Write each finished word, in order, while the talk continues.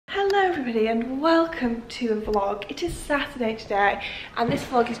everybody and welcome to a vlog. It is Saturday today and this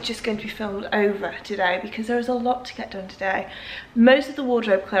vlog is just going to be filmed over today because there is a lot to get done today. Most of the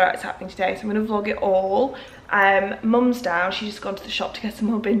wardrobe clear out is happening today, so I'm going to vlog it all. Mum's down, she's just gone to the shop to get some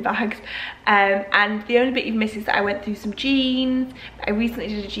more bin bags, and the only bit you've missed is that I went through some jeans. I recently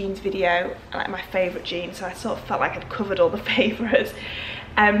did a jeans video, like my favourite jeans, so I sort of felt like I'd covered all the favourites.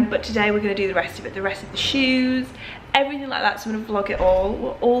 But today we're going to do the rest of it, the rest of the shoes, everything like that, so I'm going to vlog it all.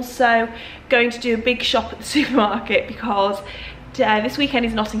 We're also going to do a big shop at the supermarket because this weekend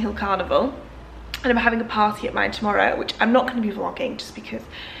is Notting Hill Carnival and I'm having a party at mine tomorrow, which I'm not going to be vlogging just because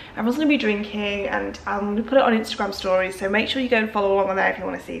everyone's going to be drinking, and I'm going to put it on Instagram stories, so make sure you go and follow along on there if you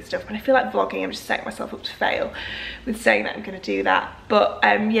want to see stuff. But I feel like vlogging, I'm just setting myself up to fail with saying that I'm going to do that. But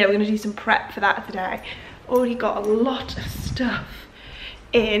yeah, we're going to do some prep for that today. Already got a lot of stuff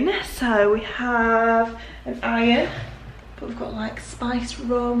in, so we have an iron, but we've got like spiced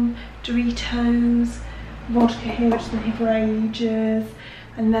rum, Doritos, vodka here which has been here for ages,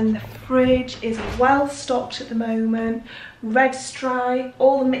 and then the fridge is well stocked at the moment. Red Stripe,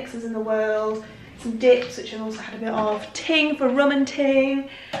 all the mixes in the world, some dips which I've also had a bit of, ting for rum and ting,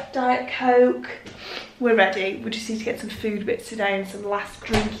 Diet Coke. We're ready. We just need to get some food bits today and some last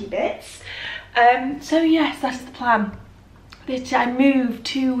drinky bits. So yes, that's the plan. I moved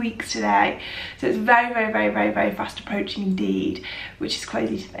 2 weeks today, so it's very fast approaching indeed, which is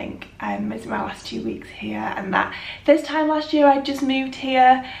crazy to think. It's my last 2 weeks here, and that this time last year I just moved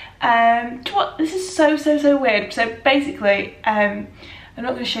here. This is so weird. So basically, I'm not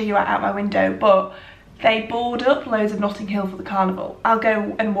going to show you out my window, but they board up loads of Notting Hill for the carnival. I'll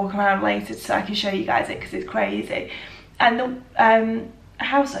go and walk around later so I can show you guys it because it's crazy. And the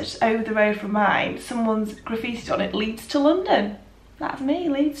house that's just over the road from mine, someone's graffitied on it, "Leads to London." That's me,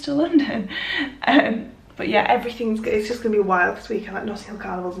 Leads to London. But yeah, it's just gonna be wild this weekend. Like, Notting Hill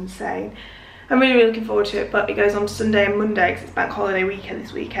Carnival's insane. I'm really looking forward to it, but it goes on Sunday and Monday because it's bank holiday weekend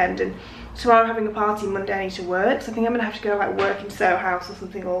this weekend, and tomorrow I'm having a party, Monday I need to work, so I think I'm gonna have to go like work in Soho House or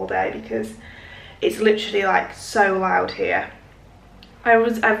something all day because it's literally like so loud here. I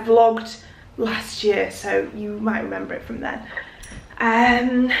vlogged last year, so you might remember it from then.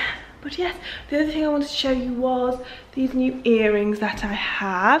 But yes, the other thing I wanted to show you was these new earrings that I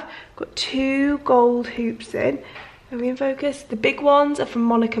have. Got 2 gold hoops in. Are we in focus? The big ones are from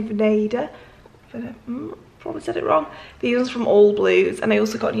Vinader. Probably said it wrong. These ones from All Blues, and I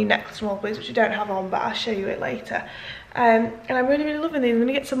also got a new necklace from All Blues, which I don't have on, but I'll show you it later. And I'm really loving these. I'm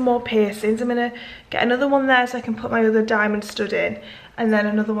gonna get some more piercings. I'm gonna get another one there so I can put my other diamond stud in, and then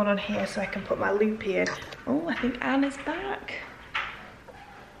another one on here so I can put my loopy in. Oh, I think Anne is back.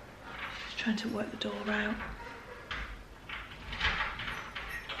 Trying to work the door out.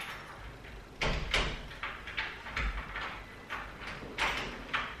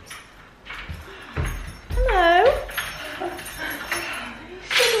 Hello.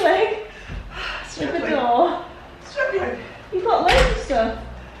 Struggling with the door. Struggling. You've got loads of stuff.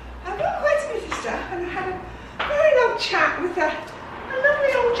 I've got quite a bit of stuff, and I had a very long chat with a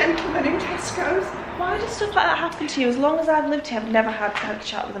lovely old gentleman in Tesco's. Why does stuff like that happen to you? As long as I've lived here, I've never had a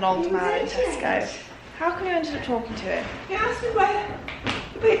chat with an old man in Tesco. How come you ended up talking to him? He asked me where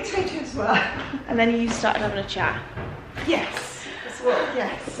the baked potatoes were. And then you started having a chat? Yes. Well,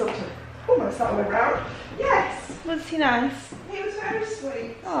 yes, sort of. Almost that way round. Yes. Was he nice? He was very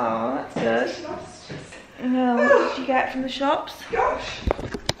sweet. Oh, that's good. Lost. No, what did you get from the shops? Gosh.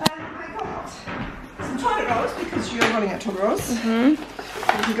 I got some toilet rolls because you're running out of toilet rolls.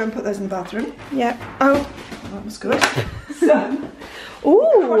 You can go and put those in the bathroom. Yeah. Oh, that was good. Some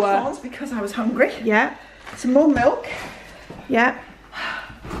croissants because I was hungry. Yeah. Some more milk. Yeah.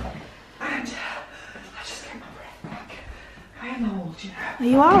 And I just get my breath back. I am old, you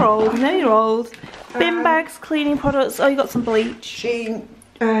know. You are old. No, you're old. Bin bags, cleaning products. Oh, you got some bleach.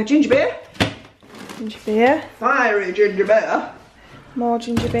 Ginger beer. Ginger beer. Fiery ginger beer. More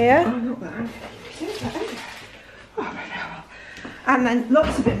ginger beer. Oh, not bad. Oh, my God. And then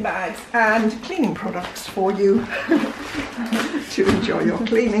lots of bin bags and cleaning products for you to enjoy your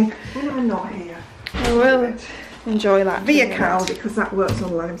cleaning when I'm not here. I will enjoy that. Vehicle, because that works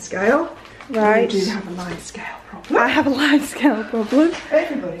on a line scale. Right. You do have a line scale problem. I have a line scale problem.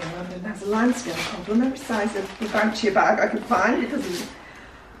 Everybody in London has a line scale problem. Every size of the Bounty bag I could find because of,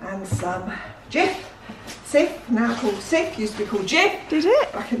 and some Jif, Sif, now called Sif, used to be called Jif. Did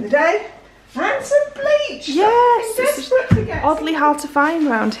it? Back in the day. And some bleach. Yes. I'm desperate to get oddly hard to find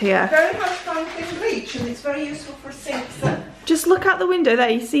around here. Very hard to find thin bleach, and it's very useful for sinks. Just look out the window there.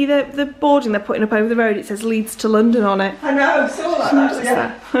 You see the boarding they're putting up over the road. It says Leads to London on it. I know. Saw that.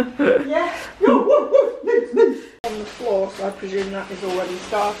 Yeah. Yeah. Woo, woo, woo. Leads. floor, so I presume that is already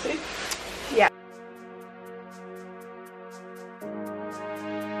started. Yeah.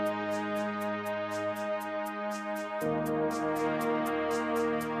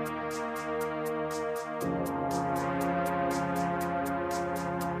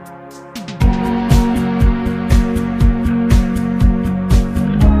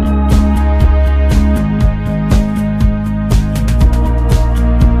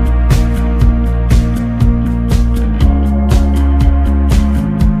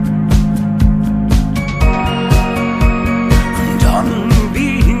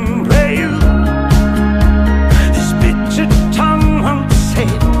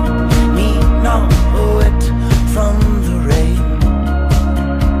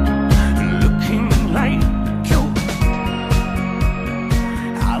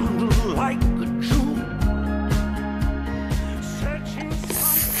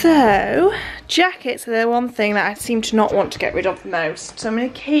 So, jackets are the one thing that I seem to not want to get rid of the most. So I'm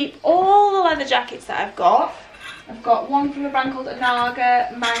going to keep all the leather jackets that I've got. I've got one from a brand called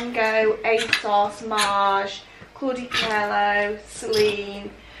Anaga, Mango, ASOS, Marge, Claudie Canello,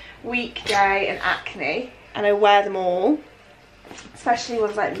 Celine, Weekday and Acne. And I wear them all. Especially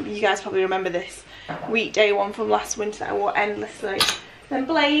ones like, you guys probably remember this Weekday one from last winter that I wore endlessly. Then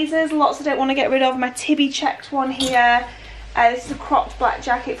blazers, lots I don't want to get rid of. My Tibby checked one here. This is a cropped black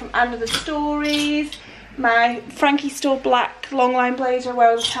jacket from Under the Stories. My Frankie Store black long line blazer I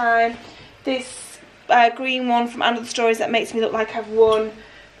wear all the time. This green one from Under the Stories that makes me look like I've won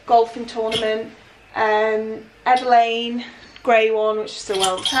golfing tournament. Edelane grey one which I still wear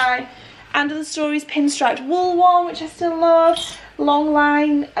all the time. Under the Stories pinstriped wool one which I still love. Long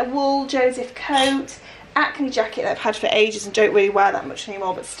line a wool Joseph coat. Acne jacket that I've had for ages and don't really wear that much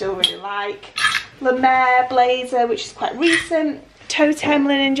anymore but still really like. La Mer blazer which is quite recent. Totem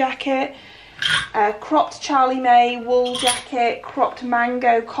linen jacket. Cropped Charlie May wool jacket. Cropped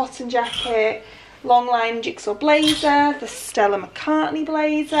Mango cotton jacket. Long line jigsaw blazer. The Stella McCartney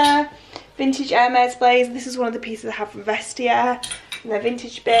blazer. Vintage Hermes blazer. This is one of the pieces I have from Vestiaire. And their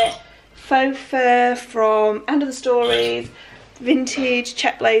vintage bit. Faux fur from Under the Stories. Vintage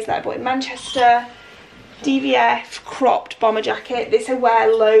check blazer that I bought in Manchester. DVF cropped bomber jacket. This I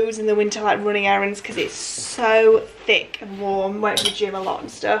wear loads in the winter like running errands because it's so thick and warm. Went to the gym a lot and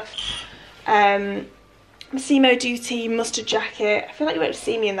stuff. Massimo Dutti mustard jacket. I feel like you won't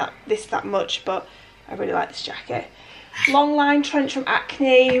see me in this that much, but I really like this jacket. Long line trench from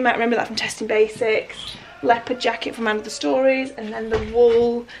Acne. You might remember that from Testing Basics. Leopard jacket from Under the Stories, and then the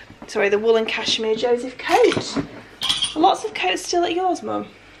wool and cashmere Joseph coat. Lots of coats still at yours, Mum?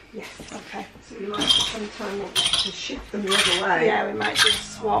 Yes. Okay. So you might sometime want to shift them the other way. Yeah, we might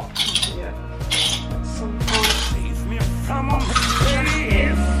just swap. Yeah. At some point. Save me from what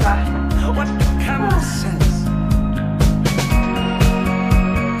the camera says.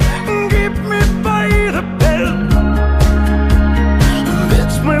 Keep me by the bed.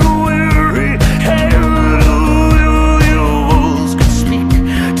 That's my weary head. Your walls could speak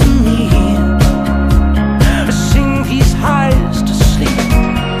to me. I sing these highs to sleep.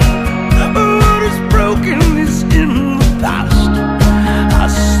 What is broken is in the past.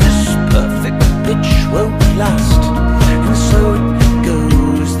 As this perfect pitch won't last. And so it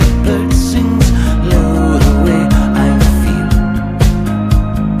goes, the bird sings low the way I feel.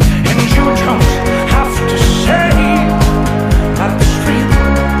 And you don't have to say that it's real.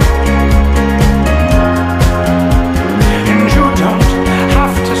 And you don't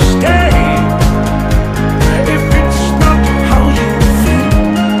have to stay if it's not how you feel.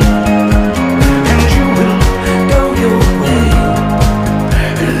 And you will go your way,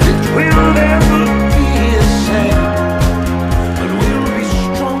 and it will never be the same. But we'll be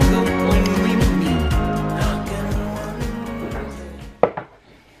stronger when we meet again.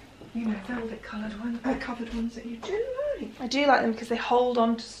 You know, velvet coloured ones, covered ones that you do like. I do like them because they hold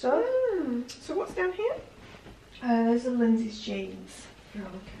on to stuff. So what's down here? Those are Lindsay's jeans Oh,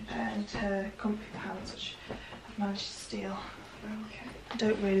 okay. and her comfy pants, which I've managed to steal. Okay. I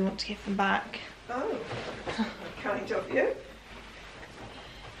don't really want to give them back. Oh, kind of you.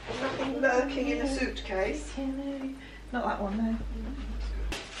 Nothing lurking in a suitcase. Not that one, no.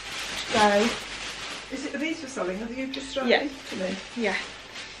 So, Is it these for selling? Are you just showing Yeah. these to me? yeah.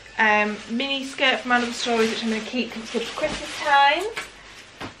 Mini skirt from Under the Stories, which I'm going to keep because it's good for Christmas time.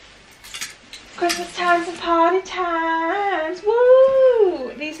 Christmas times and party times,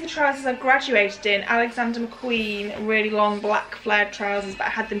 woo! These are the trousers I've graduated in, Alexander McQueen, really long black flared trousers, but I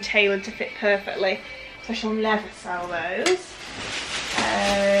had them tailored to fit perfectly, so I shall never sell those.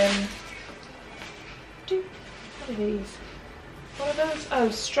 What are these? What are those? Oh,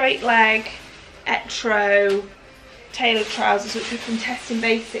 straight leg, Etro, tailored trousers, which were from Testing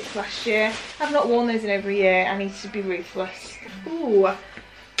Basics last year. I've not worn those in over a year. I need to be ruthless. Ooh.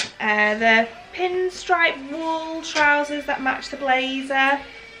 The pinstripe wool trousers that match the blazer.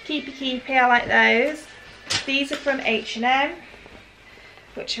 Keepy, I like those. These are from H&M,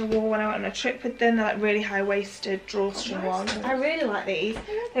 which I wore when I went on a trip with them. They're like really high-waisted drawstring ones. I really like these.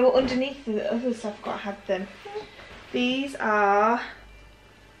 They were underneath the other stuff I've got. I had them. These are,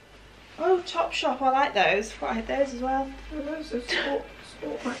 oh, Topshop. I like those. I had those as well. Oh, those are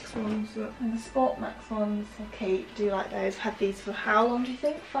Sport Max ones. And the Sport Max ones, okay, do like those. I've had these for how long do you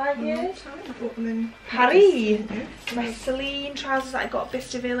think? 5 years? I bought them in Paris. My Celine trousers that I got at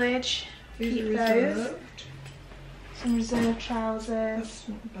Bicester Village. Keep those. Some reserve trousers. That's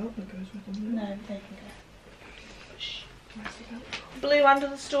not the belt that goes with them. No, they can go. Shh. Blue Under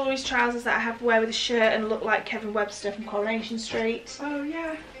the Stories trousers that I have to wear with a shirt and look like Kevin Webster from Coronation Street. Oh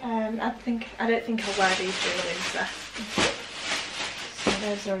yeah. I don't think I'll wear these during the winter. So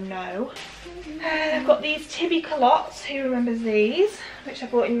those are a no. I've got these Tibi culottes. Who remembers these? Which I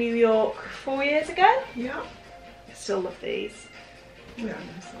bought in New York 4 years ago. Yeah. I still love these. Yeah,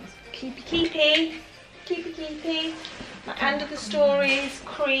 I miss those. Keepy. My Under the Stories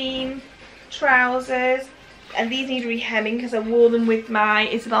cream trousers. And these need rehemming because I wore them with my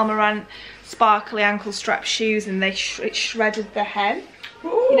Isabel Marant sparkly ankle strap shoes and it shredded the hem.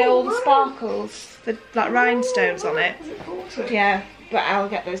 Ooh, You know, all the sparkles, the like rhinestones on it. Is it quarter? Yeah, but I'll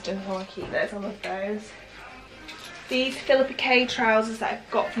get those done. I want to keep those. I love those. These Philippa K trousers that I've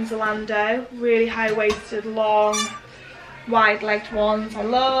got from Zalando. Really high-waisted, long, wide-legged ones. I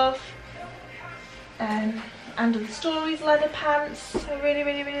love. Under the Stories leather pants. I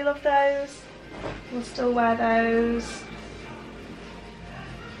really love those. We'll still wear those.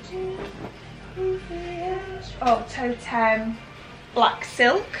 Oh, Totem black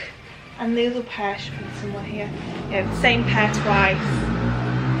silk, and the other pair should be somewhere here. Yeah, the same pair twice.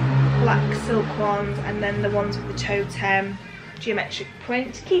 Black silk ones, and then the ones with the Totem geometric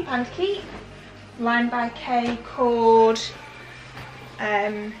print. Keep and keep. Line by K cord.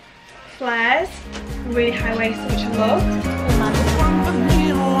 Flares. Really high waisted, which I love. One for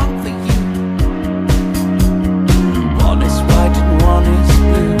me and one for you. One is white and one is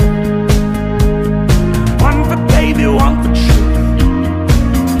blue. One for baby, one for true.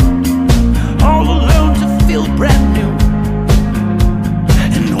 All alone to feel brand new.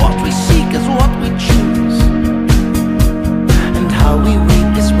 And what we seek is what we choose. And how we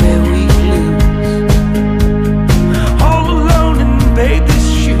reap is where we lose. All alone in baby's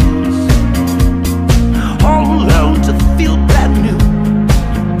shoes. All alone to feel brand new.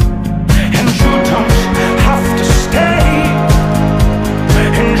 And you don't have to stay.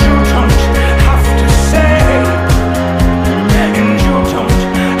 And you don't have to say. And you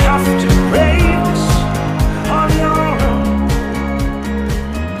don't have to brave this on your own.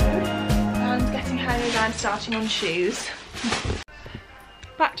 And getting hangers and starting on shoes.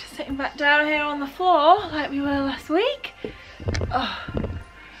 Back to sitting back down here on the floor like we were last week. Oh,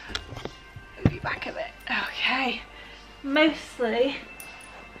 move you back a bit. Okay, mostly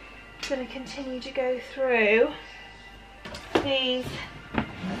going to continue to go through these.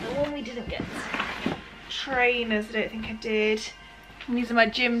 The one we didn't get, trainers. I don't think I did. And these are my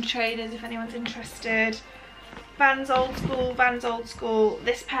gym trainers if anyone's interested. Vans Old School.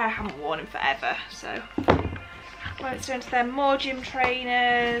 This pair I haven't worn in forever, so won't go into them. More gym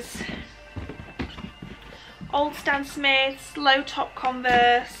trainers. Old Stan Smiths, low top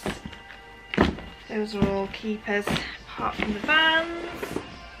Converse. Those are all keepers, apart from the Vans.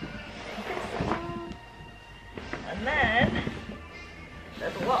 And then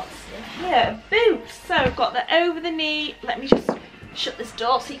there's lots in here. Boots. So I've got the over the knee. Let me just shut this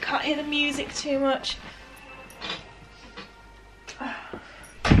door so you can't hear the music too much.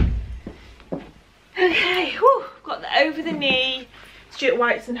 Okay, whew. Got the over the knee Stuart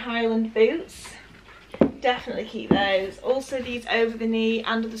Weitzman Highland boots. Definitely keep those. Also these over the knee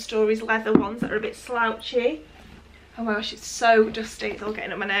Under the Stories leather ones that are a bit slouchy. Oh my gosh, it's so dusty, it's all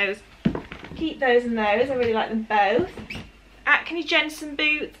getting up my nose. Keep those and those, I really like them both. Atkins Jensen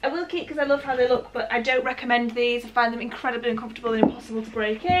boots, I will keep because I love how they look, but I don't recommend these. I find them incredibly uncomfortable and impossible to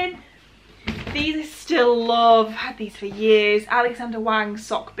break in. These I still love, I've had these for years. Alexander Wang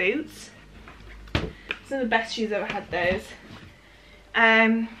sock boots. Some of the best shoes I've ever had those.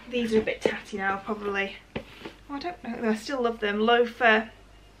 These are a bit tatty now, probably. Oh, I don't know, I still love them. Loafer,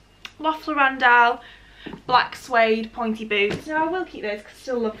 Loeffler Randall, black suede pointy boots. No, I will keep those because I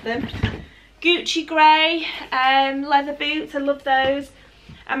still love them. Gucci grey leather boots, I love those.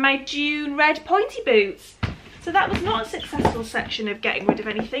 And my June red pointy boots. So that was not a successful section of getting rid of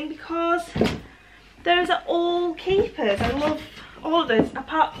anything because Those are all keepers. I love all of those.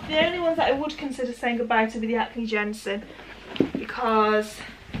 Apart, the only ones that I would consider saying goodbye to would be the Acne Jensen, because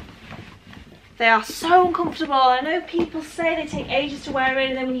they are so uncomfortable. I know people say they take ages to wear in,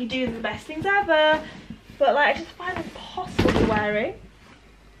 and then when you do, they're the best things ever. But like, I just find them impossible to wear in.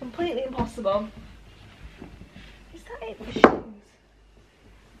 Completely impossible. Is that it for shoes?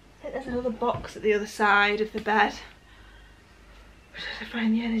 I think there's another box at the other side of the bed. I just have to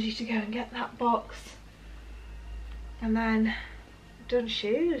find the energy to go and get that box. And then I've done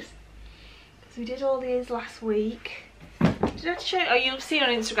shoes. Because we did all these last week. Did I show you? Oh, you'll see on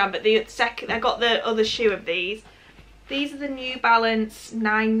Instagram, but the second I got the other shoe of these. These are the New Balance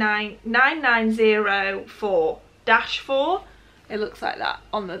 9904-4. It looks like that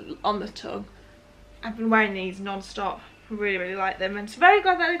on the tongue. I've been wearing these non-stop. I really like them, and so very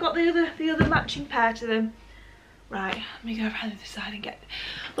glad that I got the other matching pair to them. Right, let me go around the other side and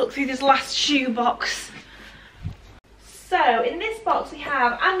look through this last shoe box. So in this box we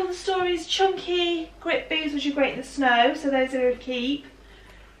have And Other Stories chunky grip boots, which are great in the snow, so those are a keep.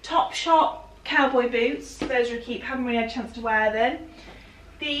 Topshop cowboy boots, those are a keep, haven't really had a chance to wear them.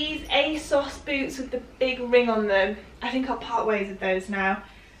 These ASOS boots with the big ring on them, I think I'll part ways with those now.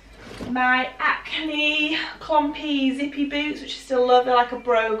 My Acne Clompy zippy boots, which I still love, they're like a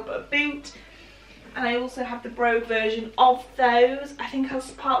brogue but a boot. And I also have the brogue version of those. I think I'll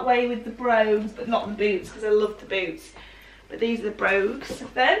part way with the brogues but not the boots, because I love the boots. But these are the brogues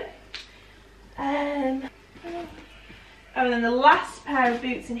of them. Oh, and then the last pair of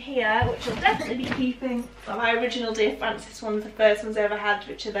boots in here, which I'll definitely be keeping, are my original Dear Francis ones, the first ones I ever had,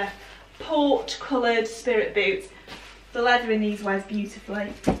 which are the port-coloured Spirit boots. The leather in these wears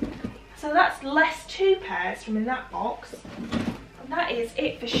beautifully. So that's less 2 pairs from in that box. And that is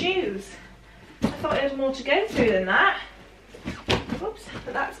it for shoes. I thought there was more to go through than that. Oops,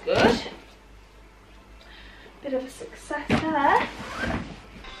 but that's good. Bit of a success there.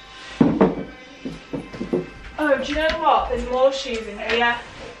 Oh, do you know what? There's more shoes in here.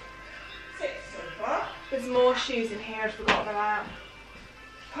 6 so far. There's more shoes in here, I'd forgotten about.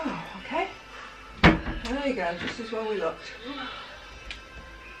 Oh, okay. There you go, just as well we looked.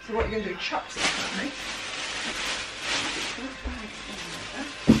 So what are you going to do? Chop stuff on me?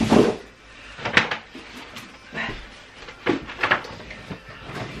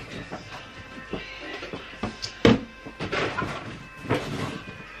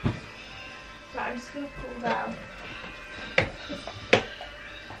 Right, I'm just going to pull down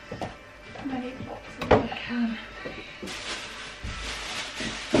as many boxes as I can.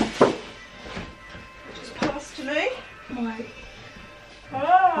 Just pass to me. Right.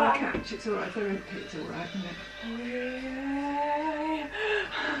 My catch, it's alright, they're empty, it's alright, isn't it?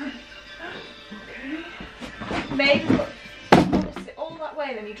 Okay. Maybe put it all that way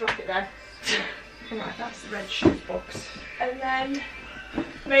and then you drop it then. Right, that's the red shoe box. And then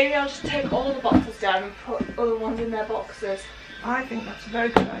maybe I'll just take all the boxes down and put other ones in their boxes. I think that's a very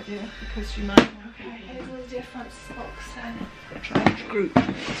good idea, because you might know. Okay, here's a Dear Francis box then. Try and group.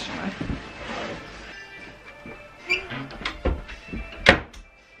 Let's try.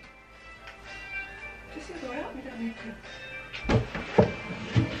 This is all right, we don't need to.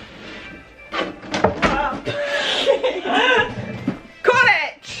 Wow. Got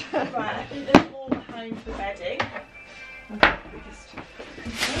it! Right, I think there's more behind the bedding. Okay, we just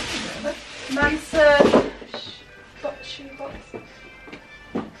Nicer shoe box.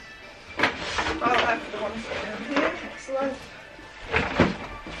 I'll have the ones down here. Excellent.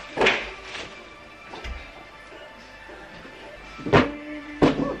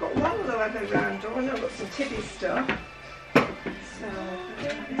 Oh, I've got one of the leather round door, and I've got some Tibby stuff. So,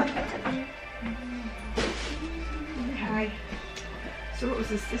 okay. So what was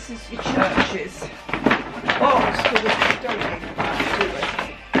this? This is your churches. Oh, so we don't need that, do we?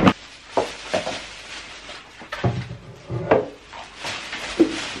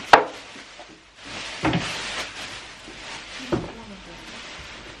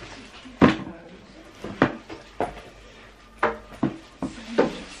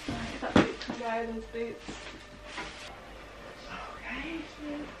 Those boots. Okay.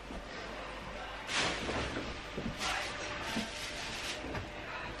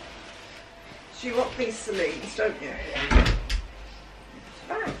 So you want these Celines, don't you?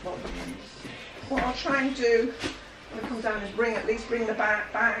 Bag volumes. What I'll try and do when I come down is at least bring the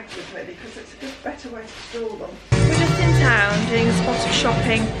bags with me, because it's a good, better way to store them. We're just in town doing a spot of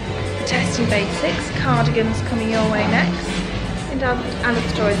shopping for testing basics. Cardigans coming your way next. And other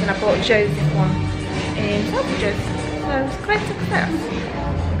stories, and I bought Joe's one in Selfridges. So it's great success.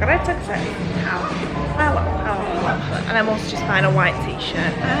 Great success. How? And I'm also just buying a white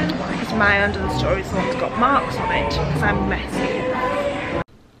t-shirt because my under the stories one's got marks on it because I'm messy.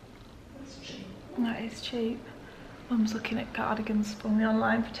 That is cheap. Mum's looking at cardigans for me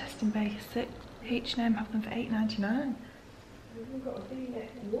online for testing basic. H&M have them for £8.99.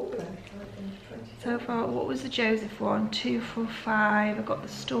 So far, what was the Joseph one? 2 for £5. I got the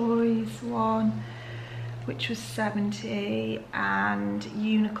stories one, which was 70, and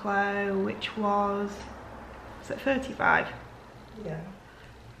Uniqlo, which was it 35? Yeah.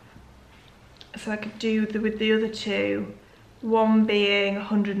 So I could do with the other two, one being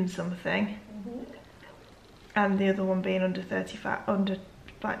 100 and something, and the other one being under 35, under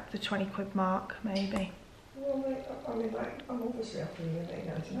like the 20 quid mark maybe. Well, I mean, like, I'm obviously offering you an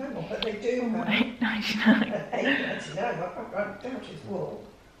 £8.99 one, but they do have £8.99. an £8.99. I doubt it's wool,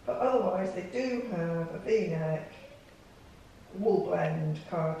 but otherwise they do have a V-neck, wool blend,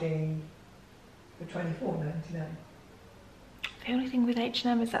 cardi for £24.99. The only thing with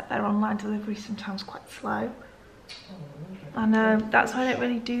H&M is that their online delivery is sometimes quite slow. I know, that's why I don't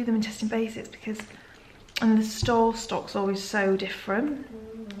really do them in testing basics, because and the store stock's always so different.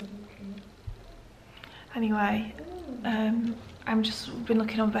 Anyway, I'm just been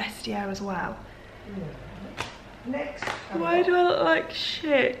looking on Vestiaire as well. Next. Why do I look like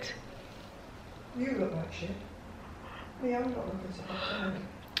shit? You look like shit. Me, I'm not looking so bad. I'm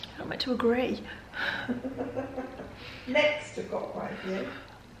not meant to agree. Next, I've got quite a few.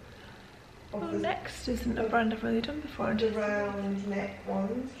 Well, Next isn't a brand I've really done before. The round neck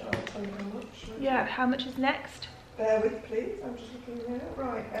ones. I'll tell you how much. Yeah, how much is Next? Bear with, please. I'm just looking now.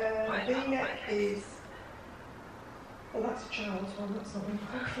 Right, V-neck is. Well, that's a child's one. That's not one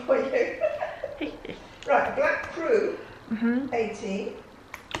for you. Right, black crew. 18.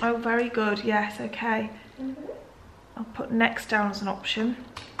 Oh, very good. Yes, okay. I'll put Next down as an option.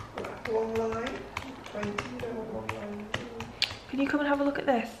 Black long line. 20. You don't want long line. Can you come and have a look at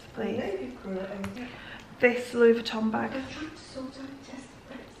this, please? Navy crew at 18. This Louis Vuitton bag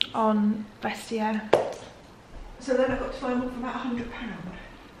on Vestiaire. So then I've got to find one for about £100.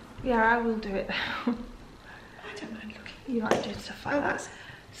 Yeah, I will do it now. I don't mind looking. You like doing stuff like that.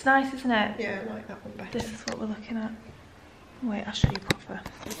 It's nice, isn't it? Yeah, I like that one better. This is what we're looking at. Wait, I'll show you proper.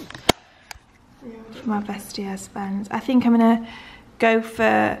 For my Vestiaire spends. I think I'm going to go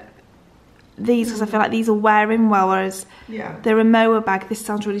for these because I feel like these will wear in well, whereas the Rimowa bag, this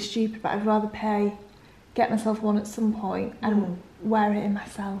sounds really stupid, but I'd rather get myself one at some point and wear it in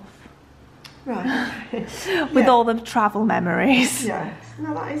myself. Right. With all the travel memories. Yeah.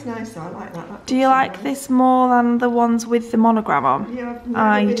 No, that is nice though. I like that. Do you like this more than the ones with the monogram on? Yeah,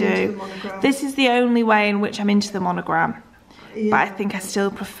 I do. This is the only way in which I'm into the monogram. Yeah. But I think I still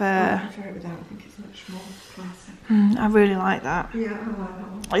prefer... I prefer it without. I think it's much more classic. I really like that. Yeah, I like that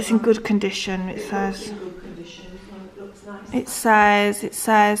one. It's in good condition, it says. Looks in good condition. It looks nice. It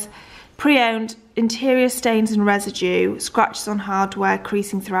says, pre-owned, interior stains and residue, scratches on hardware,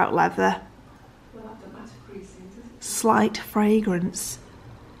 creasing throughout leather. Well, that doesn't matter, creasing, does it? Slight fragrance.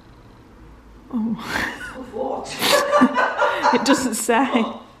 Oh. Of what? It doesn't say.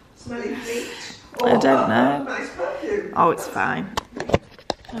 Oh, smelling feet. I don't know. Nice perfume. Oh, it's fine.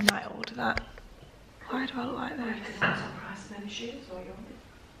 I might order that. Why do I look like this?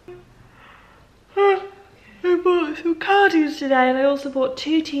 I bought some cardigans today, and I also bought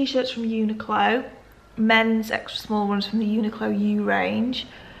 2 t-shirts from Uniqlo. Men's extra small ones from the Uniqlo U range.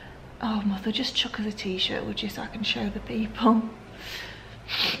 Oh, mother, just chuck us a t-shirt, would you, so I can show the people.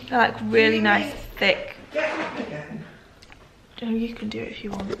 They're like really nice, thick. Get up again. Oh, you can do it if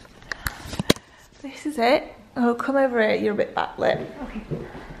you want. This is it. Oh, come over here, you're a bit backlit. Okay.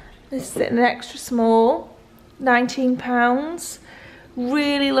 This is it, an extra small, £19.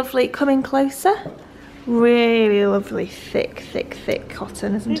 Really lovely. Come in closer. Really lovely, thick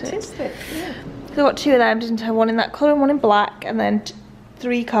cotton, isn't it? It is thick, yeah. So I got 2 of them, didn't I? One in that colour and one in black, and then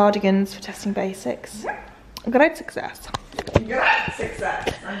 3 cardigans for testing basics. Great success. Great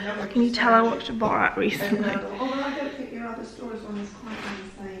success. Can you tell I watched Borat recently? Although I don't think your other stories one is quite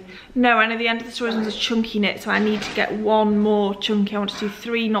the same. No, I know the end of the stories one's a chunky knit, so I need to get 1 more chunky. I want to do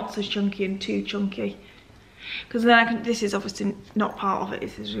 3 not so chunky and 2 chunky. Because then I can, this is obviously not part of it,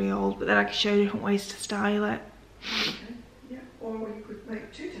 this is really old, but then I can show you different ways to style it. Okay. Yeah, or you could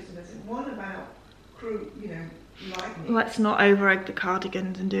make 2 testaments, one about crew, you know, lightning. Let's not over egg the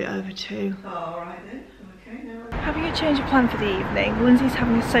cardigans and do it over 2. Oh, alright then. Okay, now. Having a change of plan for the evening. Lindsay's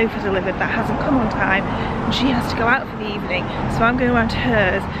having a sofa delivered that hasn't come on time, and she has to go out for the evening, so I'm going around to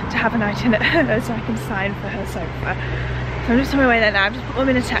hers to have a night in at hers so I can sign for her sofa. So I'm just on my way there now. I've just put Mum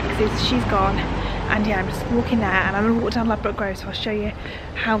in a taxi, so she's gone. And yeah, I'm just walking there, and I'm going to walk down Ladbroke Grove, so I'll show you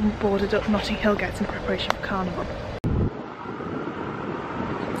how boarded up Notting Hill gets in preparation for Carnival.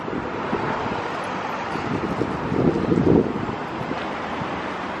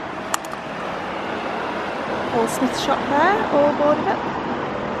 Old Smith shop there, all boarded up.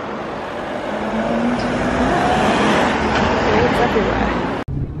 And boards everywhere.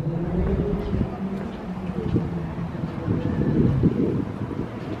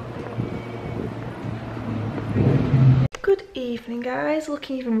 Good evening, guys.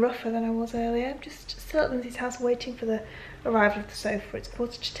 Looking even rougher than I was earlier. I'm just still at Lindsay's house waiting for the arrival of the sofa. It's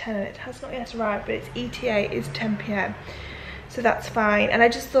 9:45 and it has not yet arrived, but its ETA is 10 PM. So that's fine. And I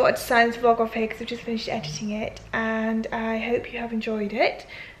just thought I'd sign this vlog off here because I've just finished editing it, and I hope you have enjoyed it.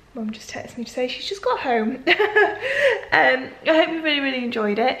 Mum just texted me to say she's just got home. I hope you really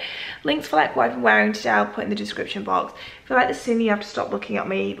enjoyed it. Links for like what I've been wearing today I'll put in the description box. If you like the sooner you have to stop looking at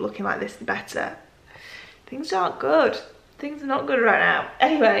me looking like this, the better. Things aren't good. Things are not good right now.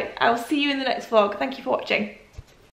 Anyway, I'll see you in the next vlog. Thank you for watching.